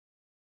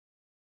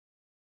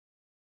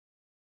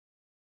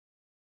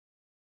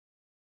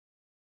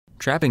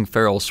Trapping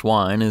feral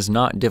swine is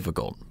not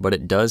difficult, but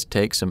it does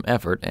take some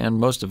effort and,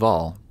 most of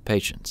all,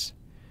 patience.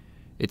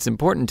 It's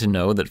important to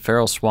know that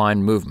feral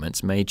swine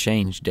movements may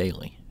change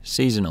daily,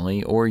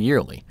 seasonally, or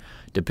yearly,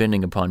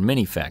 depending upon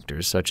many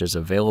factors such as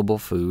available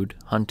food,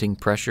 hunting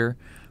pressure,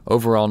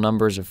 overall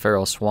numbers of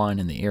feral swine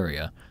in the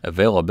area,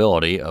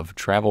 availability of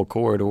travel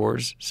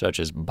corridors such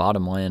as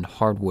bottomland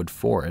hardwood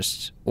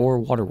forests or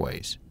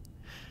waterways.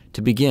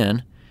 To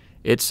begin,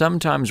 it's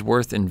sometimes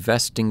worth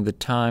investing the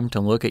time to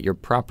look at your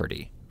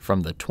property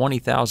from the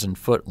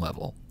 20,000-foot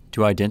level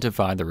to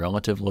identify the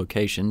relative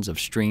locations of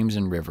streams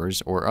and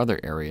rivers or other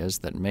areas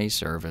that may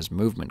serve as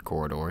movement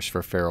corridors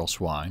for feral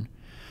swine,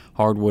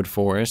 hardwood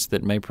forests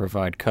that may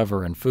provide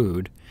cover and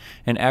food,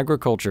 and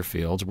agriculture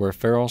fields where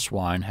feral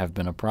swine have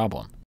been a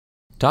problem.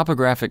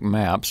 Topographic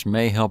maps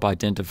may help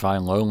identify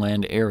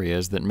lowland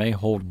areas that may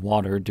hold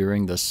water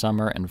during the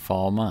summer and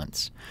fall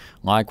months.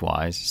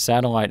 Likewise,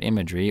 satellite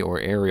imagery or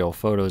aerial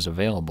photos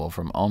available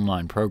from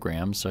online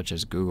programs such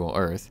as Google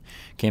Earth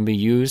can be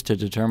used to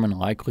determine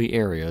likely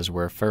areas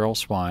where feral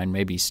swine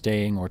may be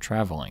staying or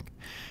traveling.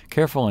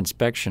 Careful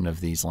inspection of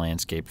these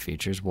landscape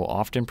features will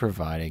often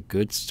provide a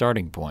good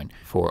starting point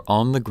for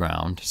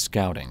on-the-ground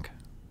scouting.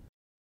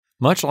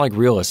 Much like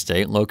real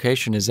estate,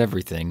 location is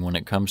everything when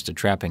it comes to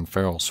trapping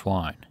feral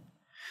swine.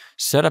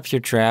 Set up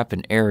your trap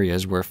in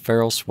areas where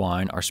feral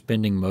swine are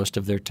spending most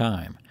of their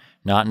time,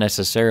 not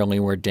necessarily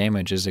where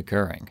damage is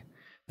occurring.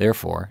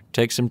 Therefore,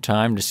 take some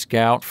time to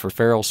scout for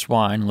feral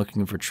swine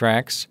looking for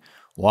tracks,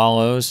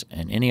 wallows,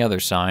 and any other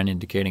sign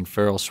indicating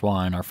feral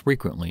swine are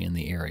frequently in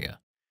the area.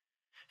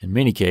 In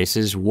many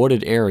cases,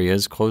 wooded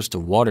areas close to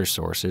water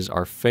sources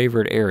are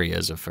favored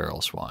areas of feral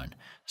swine,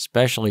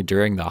 especially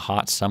during the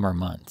hot summer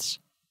months.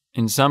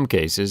 In some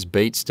cases,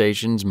 bait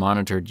stations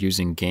monitored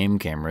using game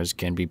cameras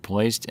can be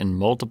placed in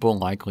multiple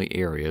likely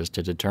areas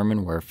to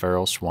determine where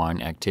feral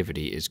swine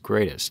activity is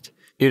greatest.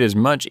 It is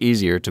much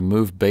easier to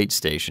move bait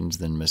stations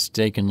than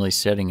mistakenly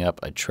setting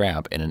up a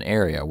trap in an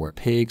area where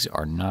pigs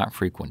are not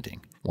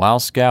frequenting. While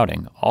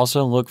scouting,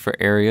 also look for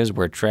areas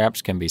where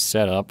traps can be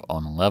set up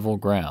on level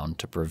ground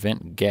to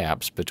prevent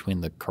gaps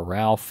between the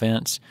corral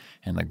fence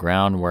and the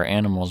ground where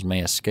animals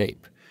may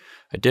escape.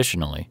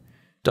 Additionally,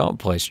 don't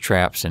place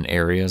traps in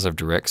areas of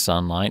direct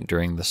sunlight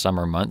during the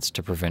summer months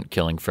to prevent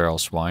killing feral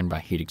swine by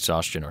heat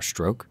exhaustion or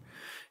stroke.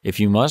 If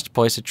you must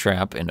place a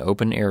trap in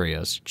open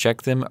areas,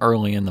 check them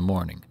early in the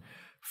morning.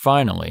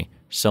 Finally,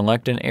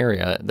 select an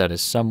area that is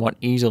somewhat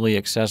easily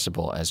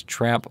accessible as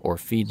trap or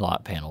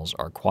feedlot panels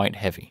are quite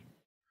heavy.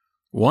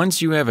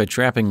 Once you have a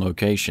trapping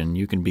location,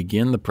 you can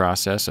begin the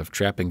process of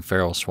trapping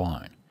feral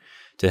swine.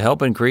 To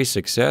help increase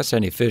success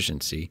and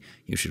efficiency,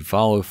 you should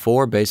follow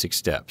 4 basic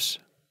steps.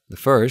 The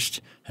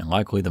first, and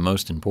likely the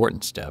most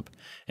important step,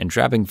 in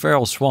trapping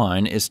feral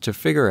swine is to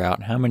figure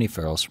out how many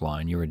feral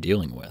swine you are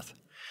dealing with.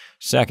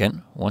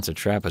 Second, once a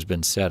trap has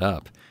been set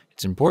up,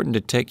 it's important to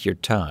take your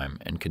time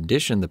and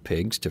condition the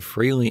pigs to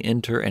freely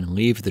enter and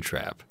leave the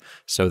trap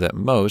so that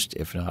most,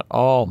 if not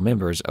all,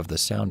 members of the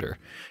sounder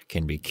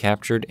can be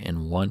captured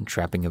in one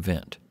trapping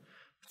event.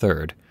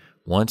 Third,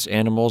 once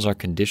animals are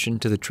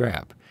conditioned to the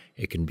trap,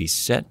 it can be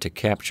set to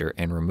capture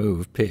and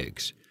remove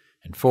pigs.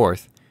 And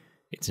fourth,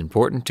 it's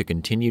important to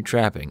continue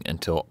trapping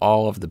until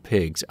all of the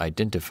pigs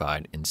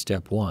identified in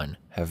Step 1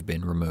 have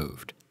been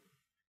removed.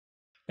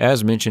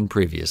 As mentioned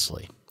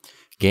previously,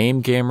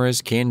 game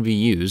cameras can be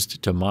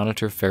used to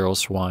monitor feral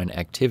swine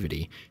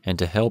activity and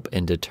to help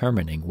in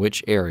determining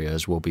which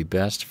areas will be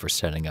best for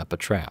setting up a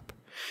trap.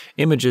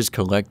 Images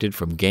collected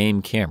from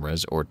game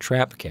cameras or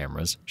trap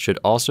cameras should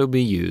also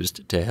be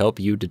used to help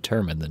you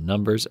determine the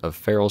numbers of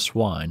feral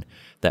swine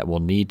that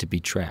will need to be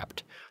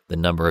trapped, the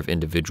number of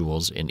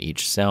individuals in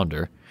each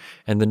sounder,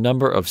 and the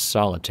number of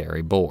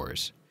solitary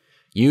boars.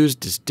 Use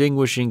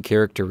distinguishing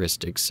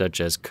characteristics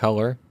such as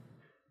color,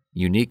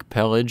 unique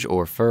pelage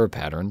or fur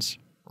patterns,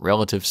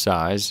 relative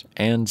size,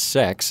 and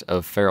sex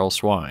of feral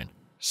swine.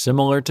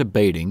 Similar to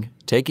baiting,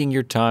 taking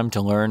your time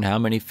to learn how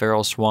many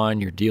feral swine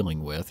you're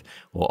dealing with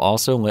will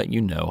also let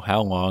you know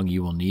how long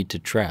you will need to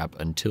trap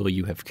until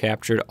you have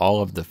captured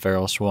all of the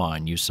feral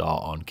swine you saw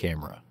on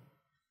camera.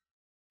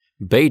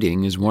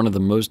 Baiting is one of the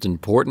most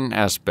important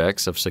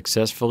aspects of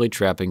successfully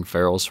trapping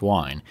feral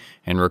swine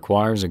and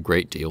requires a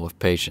great deal of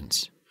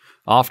patience.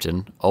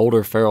 Often,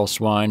 older feral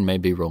swine may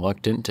be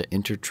reluctant to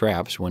enter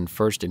traps when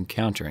first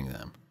encountering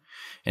them.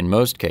 In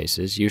most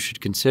cases, you should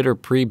consider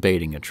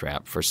pre-baiting a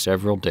trap for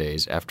several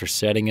days after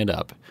setting it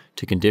up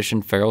to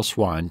condition feral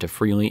swine to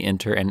freely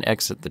enter and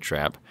exit the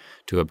trap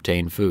to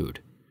obtain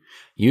food.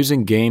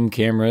 Using game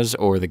cameras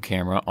or the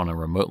camera on a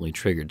remotely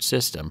triggered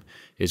system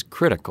is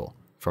critical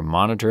for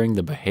monitoring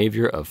the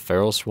behavior of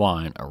feral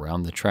swine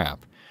around the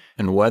trap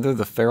and whether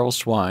the feral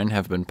swine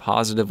have been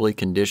positively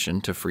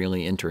conditioned to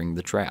freely entering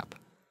the trap.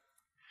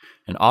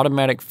 An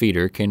automatic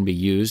feeder can be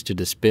used to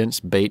dispense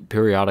bait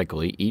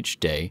periodically each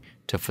day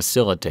to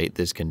facilitate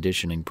this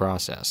conditioning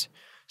process,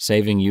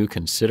 saving you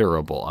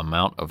considerable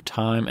amount of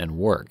time and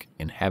work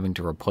in having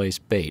to replace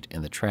bait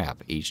in the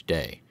trap each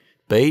day.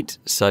 Bait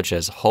such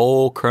as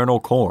whole kernel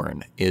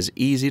corn is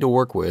easy to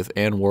work with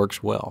and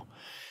works well.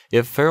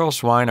 If feral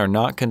swine are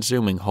not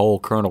consuming whole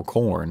kernel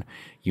corn,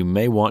 you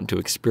may want to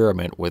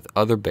experiment with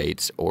other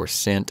baits or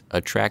scent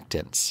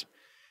attractants.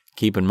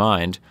 Keep in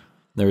mind,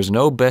 there is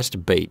no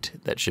best bait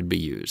that should be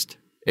used.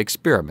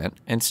 Experiment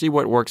and see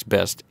what works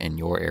best in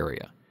your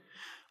area.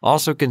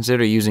 Also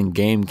consider using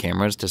game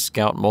cameras to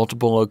scout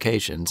multiple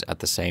locations at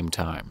the same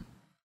time.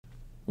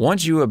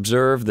 Once you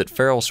observe that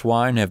feral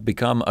swine have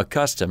become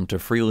accustomed to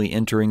freely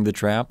entering the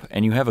trap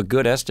and you have a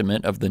good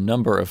estimate of the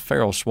number of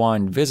feral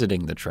swine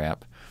visiting the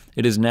trap,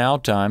 it is now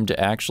time to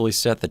actually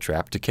set the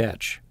trap to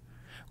catch.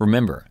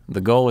 Remember,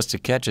 the goal is to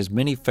catch as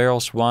many feral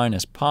swine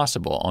as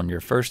possible on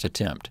your first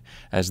attempt,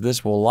 as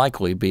this will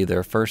likely be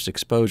their first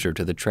exposure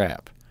to the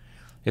trap.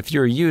 If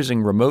you're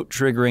using remote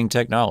triggering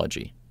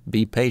technology,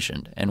 be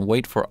patient and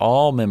wait for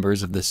all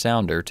members of the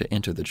sounder to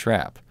enter the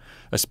trap,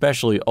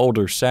 especially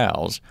older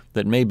sows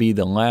that may be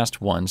the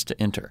last ones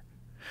to enter.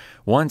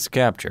 Once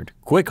captured,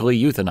 quickly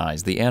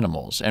euthanize the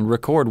animals and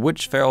record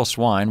which feral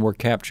swine were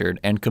captured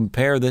and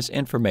compare this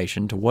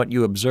information to what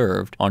you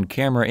observed on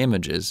camera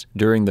images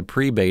during the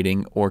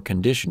pre-baiting or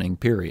conditioning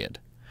period.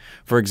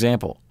 For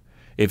example,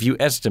 if you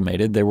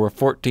estimated there were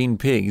 14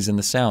 pigs in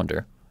the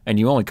sounder and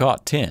you only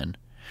caught 10,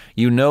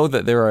 you know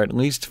that there are at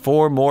least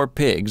 4 more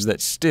pigs that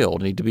still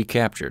need to be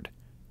captured.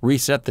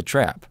 Reset the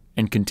trap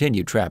and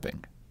continue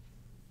trapping.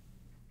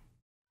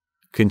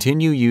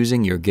 Continue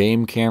using your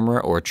game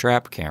camera or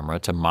trap camera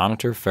to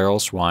monitor feral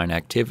swine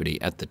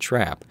activity at the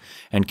trap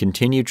and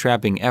continue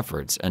trapping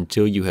efforts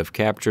until you have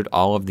captured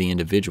all of the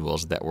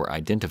individuals that were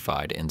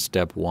identified in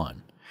Step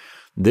 1.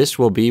 This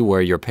will be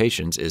where your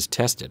patience is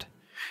tested.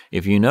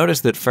 If you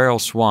notice that feral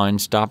swine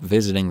stop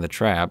visiting the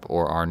trap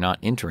or are not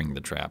entering the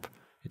trap,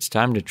 it's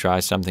time to try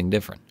something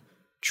different.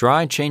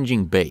 Try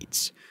changing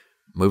baits,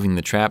 moving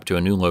the trap to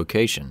a new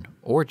location,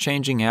 or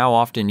changing how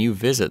often you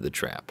visit the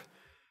trap.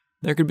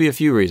 There could be a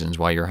few reasons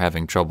why you're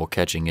having trouble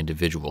catching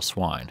individual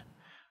swine.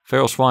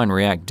 Feral swine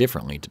react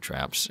differently to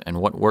traps,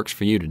 and what works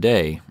for you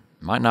today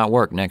might not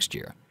work next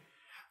year.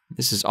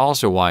 This is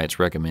also why it's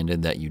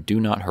recommended that you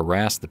do not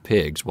harass the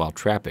pigs while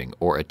trapping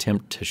or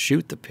attempt to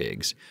shoot the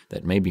pigs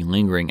that may be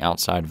lingering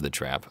outside of the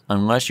trap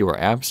unless you are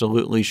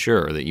absolutely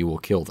sure that you will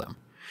kill them.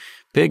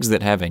 Pigs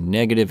that have a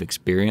negative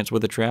experience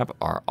with a trap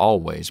are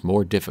always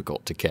more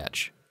difficult to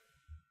catch.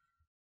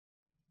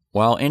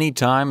 While any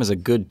time is a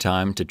good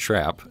time to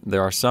trap,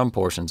 there are some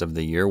portions of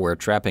the year where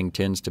trapping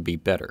tends to be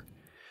better.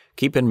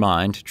 Keep in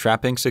mind,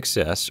 trapping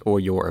success or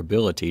your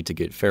ability to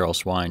get feral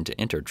swine to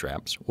enter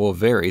traps will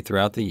vary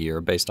throughout the year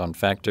based on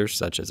factors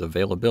such as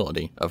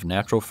availability of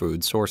natural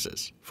food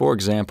sources. For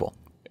example,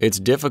 it's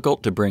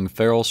difficult to bring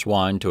feral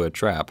swine to a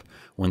trap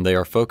when they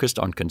are focused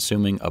on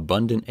consuming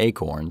abundant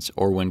acorns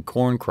or when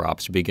corn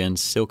crops begin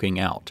silking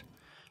out.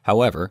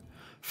 However,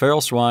 feral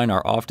swine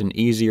are often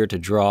easier to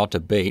draw to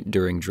bait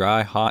during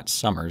dry, hot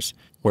summers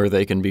where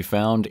they can be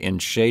found in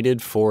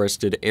shaded,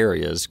 forested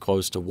areas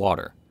close to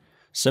water.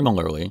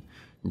 Similarly,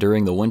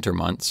 during the winter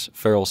months,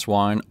 feral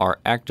swine are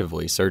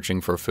actively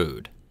searching for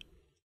food.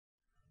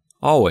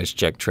 Always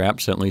check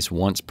traps at least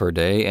once per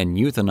day and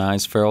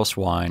euthanize feral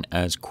swine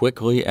as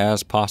quickly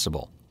as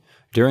possible.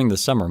 During the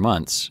summer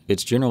months,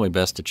 it's generally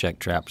best to check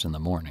traps in the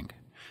morning.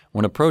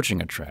 When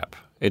approaching a trap,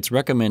 it's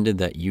recommended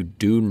that you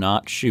do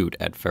not shoot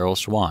at feral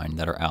swine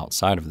that are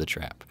outside of the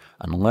trap,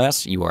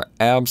 unless you are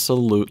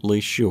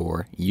absolutely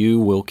sure you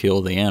will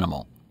kill the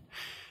animal.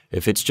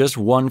 If it's just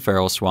one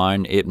feral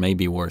swine, it may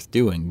be worth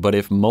doing, but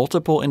if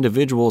multiple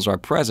individuals are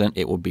present,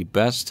 it would be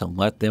best to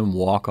let them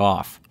walk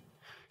off.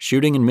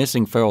 Shooting and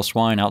missing feral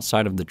swine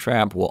outside of the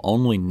trap will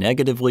only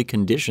negatively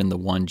condition the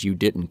ones you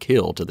didn't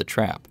kill to the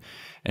trap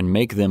and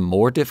make them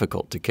more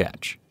difficult to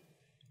catch.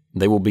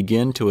 They will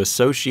begin to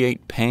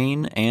associate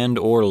pain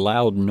and/or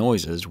loud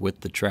noises with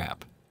the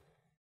trap.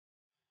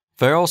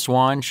 Feral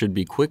swine should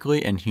be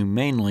quickly and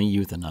humanely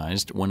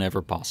euthanized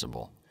whenever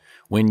possible.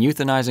 When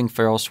euthanizing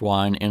feral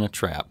swine in a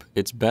trap,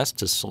 it's best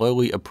to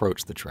slowly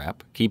approach the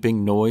trap,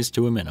 keeping noise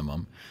to a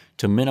minimum,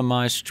 to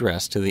minimize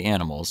stress to the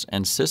animals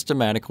and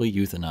systematically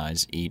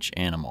euthanize each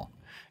animal.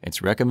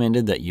 It's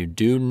recommended that you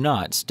do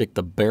not stick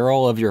the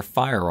barrel of your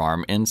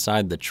firearm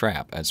inside the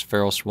trap, as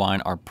feral swine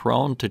are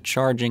prone to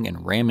charging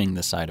and ramming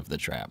the side of the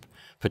trap,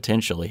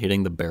 potentially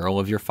hitting the barrel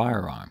of your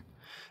firearm.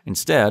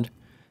 Instead,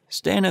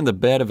 stand in the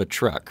bed of a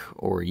truck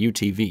or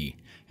UTV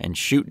and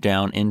shoot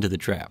down into the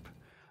trap.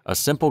 A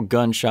simple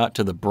gunshot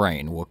to the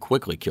brain will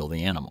quickly kill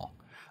the animal.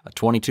 A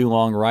 .22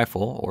 long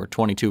rifle or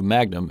 .22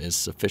 Magnum is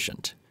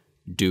sufficient.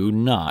 Do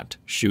not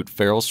shoot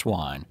feral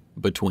swine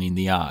between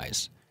the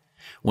eyes.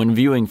 When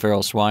viewing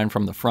feral swine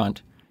from the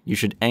front, you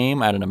should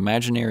aim at an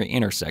imaginary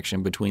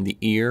intersection between the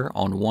ear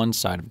on one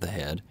side of the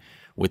head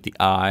with the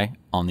eye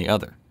on the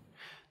other.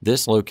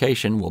 This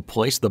location will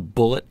place the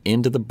bullet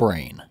into the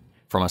brain.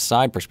 From a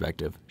side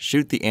perspective,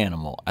 shoot the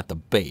animal at the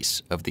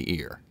base of the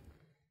ear.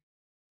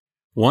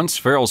 Once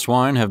feral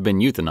swine have been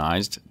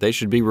euthanized, they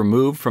should be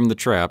removed from the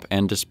trap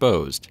and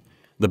disposed.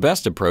 The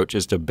best approach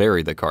is to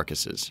bury the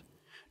carcasses.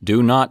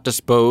 Do not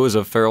dispose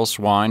of feral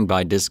swine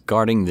by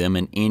discarding them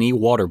in any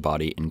water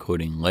body,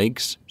 including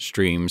lakes,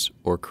 streams,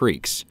 or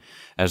creeks,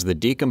 as the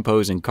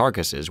decomposing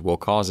carcasses will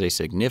cause a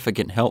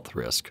significant health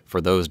risk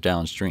for those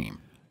downstream.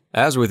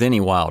 As with any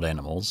wild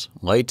animals,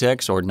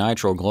 latex or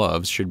nitrile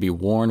gloves should be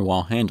worn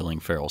while handling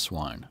feral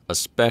swine,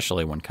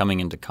 especially when coming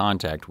into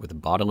contact with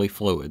bodily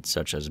fluids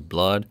such as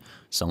blood,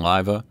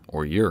 saliva,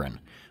 or urine,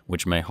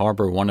 which may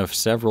harbor one of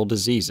several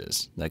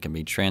diseases that can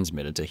be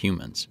transmitted to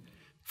humans.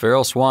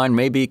 Feral swine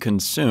may be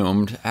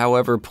consumed,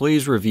 however,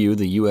 please review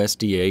the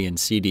USDA and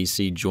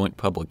CDC joint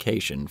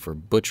publication for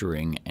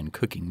butchering and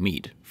cooking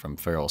meat from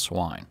feral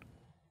swine.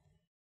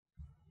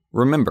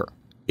 Remember,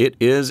 it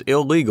is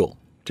illegal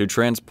to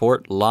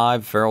transport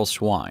live feral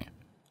swine.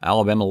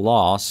 Alabama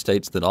law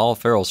states that all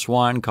feral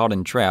swine caught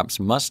in traps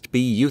must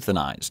be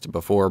euthanized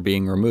before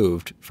being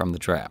removed from the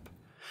trap.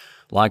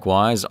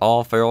 Likewise,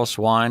 all feral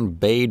swine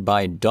bayed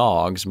by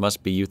dogs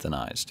must be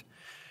euthanized.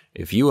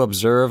 If you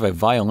observe a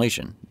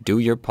violation, do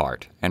your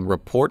part and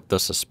report the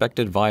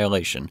suspected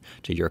violation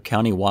to your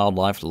county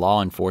wildlife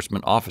law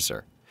enforcement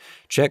officer.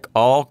 Check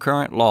all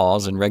current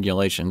laws and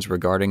regulations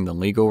regarding the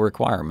legal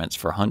requirements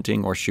for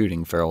hunting or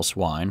shooting feral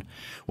swine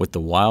with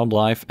the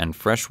Wildlife and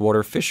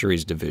Freshwater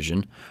Fisheries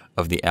Division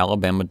of the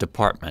Alabama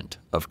Department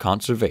of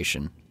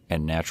Conservation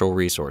and Natural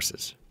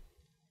Resources.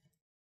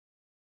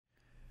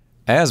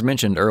 As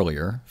mentioned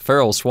earlier,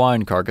 feral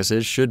swine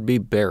carcasses should be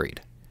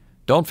buried.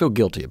 Don't feel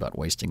guilty about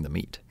wasting the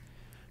meat.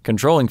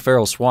 Controlling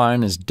feral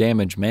swine is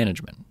damage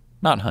management,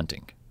 not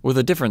hunting, with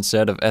a different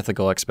set of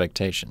ethical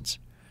expectations.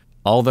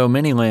 Although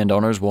many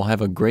landowners will have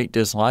a great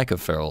dislike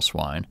of feral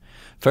swine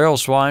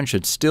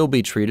should still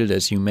be treated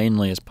as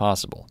humanely as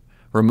possible.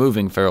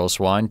 Removing feral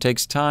swine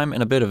takes time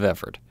and a bit of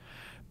effort.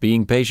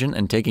 Being patient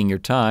and taking your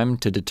time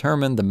to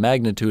determine the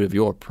magnitude of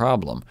your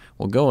problem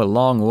will go a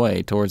long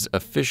way towards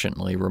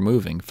efficiently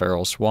removing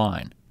feral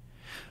swine.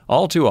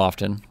 All too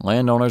often,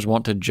 landowners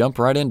want to jump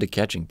right into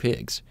catching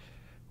pigs,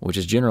 which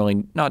is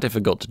generally not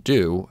difficult to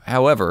do.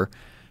 However,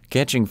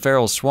 catching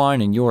feral swine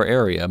in your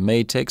area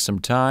may take some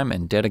time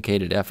and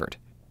dedicated effort.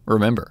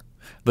 Remember,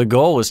 the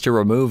goal is to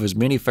remove as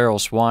many feral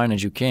swine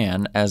as you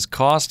can, as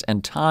cost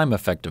and time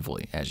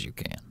effectively as you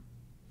can.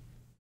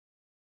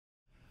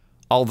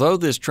 Although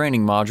this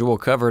training module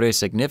covered a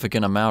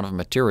significant amount of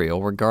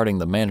material regarding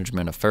the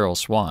management of feral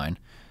swine,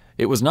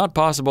 it was not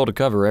possible to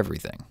cover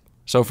everything.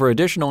 So for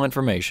additional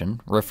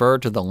information, refer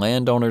to the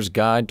Landowner's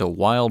Guide to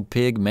Wild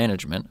Pig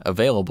Management,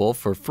 available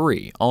for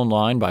free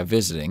online by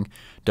visiting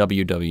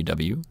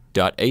www.aces.edu.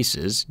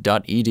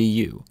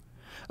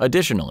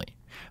 Additionally,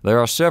 there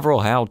are several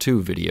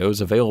how-to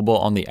videos available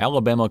on the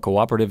Alabama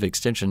Cooperative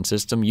Extension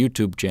System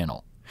YouTube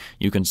channel.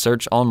 You can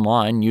search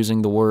online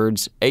using the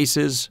words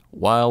ACES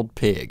Wild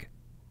Pig.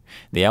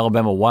 The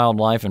Alabama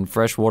Wildlife and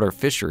Freshwater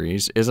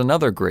Fisheries is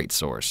another great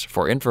source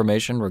for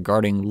information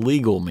regarding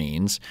legal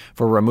means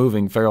for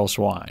removing feral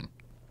swine.